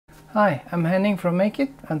Hi, I'm Henning from Make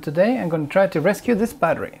It, and today I'm going to try to rescue this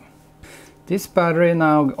battery. This battery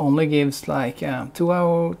now only gives like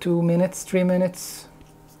 2 minutes, 3 minutes.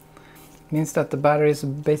 Means that the battery is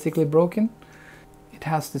basically broken. It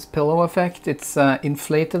has this pillow effect, it's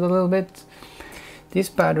inflated a little bit. These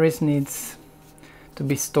batteries needs to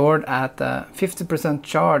be stored at 50%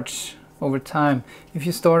 charge over time. If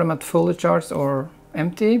you store them at fully charged or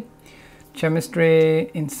empty, chemistry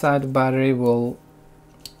inside the battery will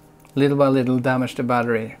little by little damage the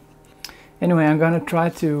battery. Anyway, I'm gonna try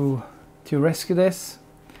to rescue this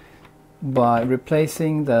by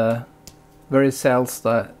replacing the very cells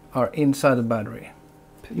that are inside the battery.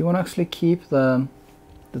 You want to actually keep the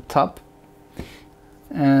top,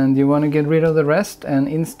 and you want to get rid of the rest and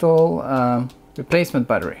install a replacement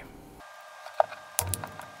battery.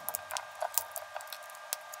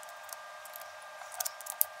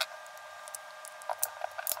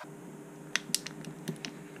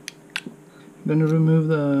 I'm going to remove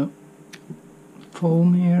the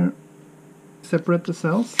foam here, separate the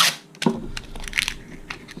cells.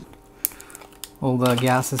 All the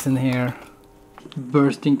gases in here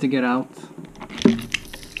bursting to get out.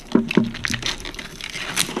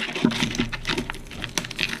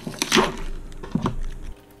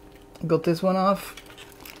 Got this one off.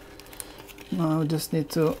 Now we just need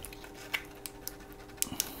to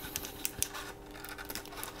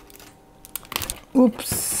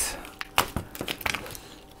oops.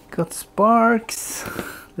 Got sparks,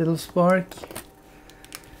 little spark.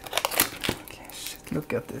 Okay, shit,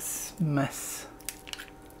 look at this mess.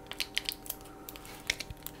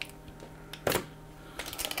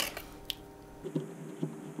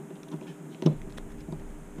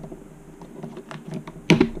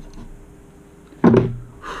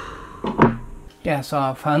 Yeah, so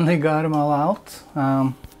I finally got them all out.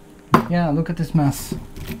 Yeah, look at this mess.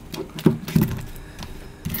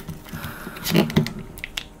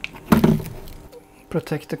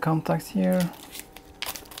 Protect the contacts here,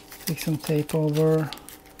 take some tape over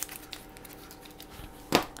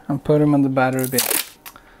and put them on the battery bin.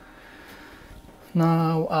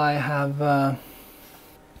 Now I have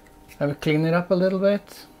cleaned it up a little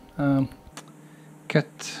bit,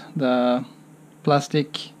 cut the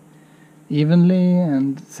plastic evenly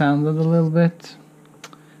and sanded a little bit,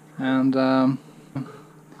 and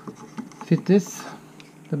fit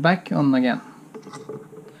the back on again.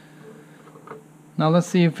 Now let's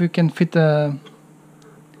see if we can fit the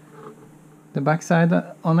back side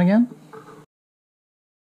on again.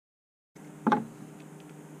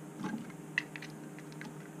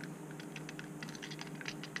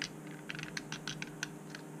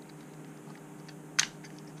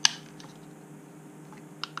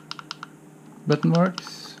 Button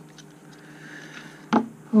works.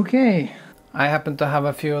 Okay. I happen to have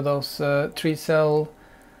a few of those 3-cell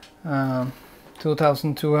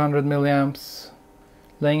 2200 milliamps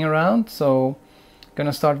laying around, so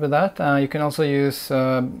gonna start with that. You can also use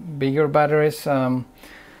bigger batteries, 4000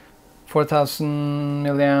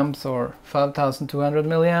 milliamps or 5200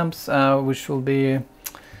 milliamps, which will be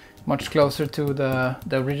much closer to the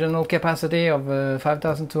original capacity of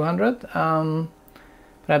 5200. But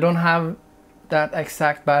I don't have that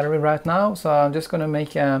exact battery right now, so I'm just gonna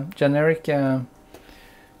make a generic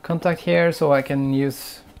contact here so I can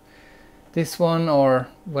use this one or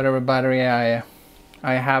whatever battery I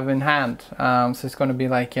have in hand. So it's going to be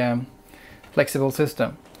like a flexible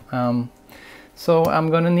system. So I'm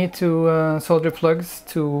going to need to solder plugs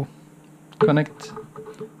to connect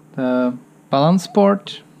the balance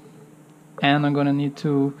port, and I'm going to need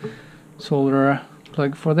to solder a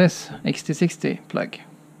plug for this XT60 plug.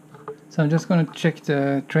 So I'm just going to check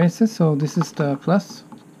the traces. So this is the plus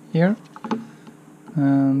here,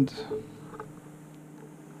 and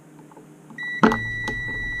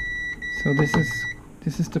so this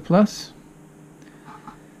is the plus,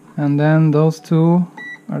 and then those two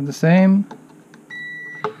are the same,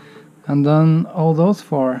 and then all those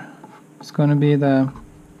four is going to be the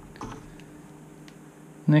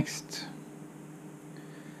next.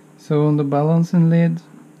 So on the balancing lead,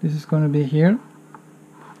 this is going to be here,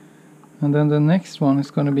 and then the next one is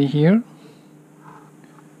going to be here,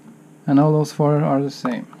 and all those four are the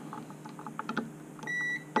same.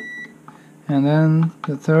 And then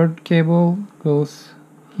the third cable goes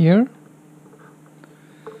here,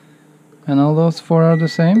 and all those four are the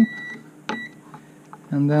same,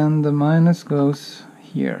 and then the minus goes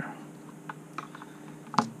here,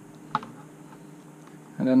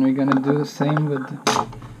 and then we're gonna do the same with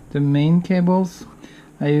the main cables.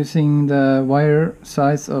 I'm using the wire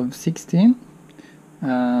size of 16,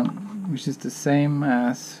 which is the same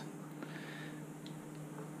as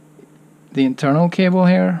the internal cable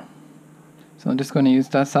here. So I'm just going to use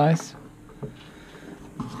that size.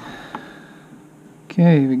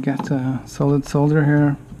 Okay, we got a solid solder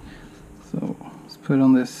here. So let's put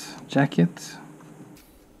on this jacket.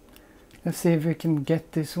 Let's see if we can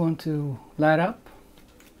get this one to light up.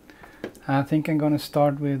 I think I'm going to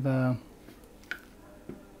start with the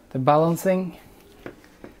balancing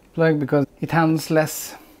plug because it handles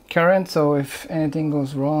less current, so if anything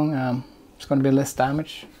goes wrong, it's going to be less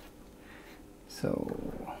damage. So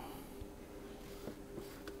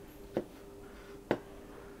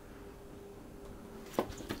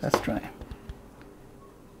let's try.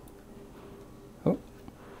 Oh,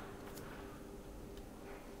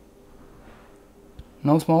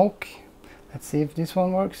 no smoke. Let's see if this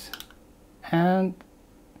one works. And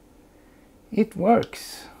it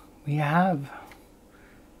works. We have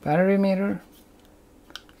battery meter.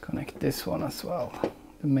 Connect this one as well,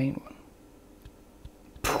 the main one.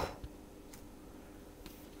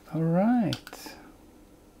 All right.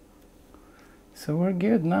 So we're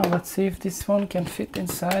good. Now let's see if this one can fit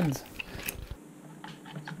inside.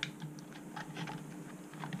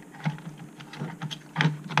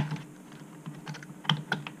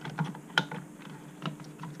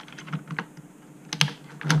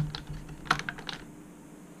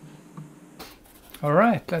 All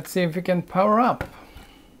right, let's see if we can power up.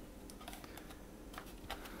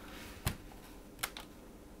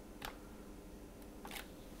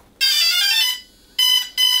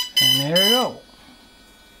 And here we go.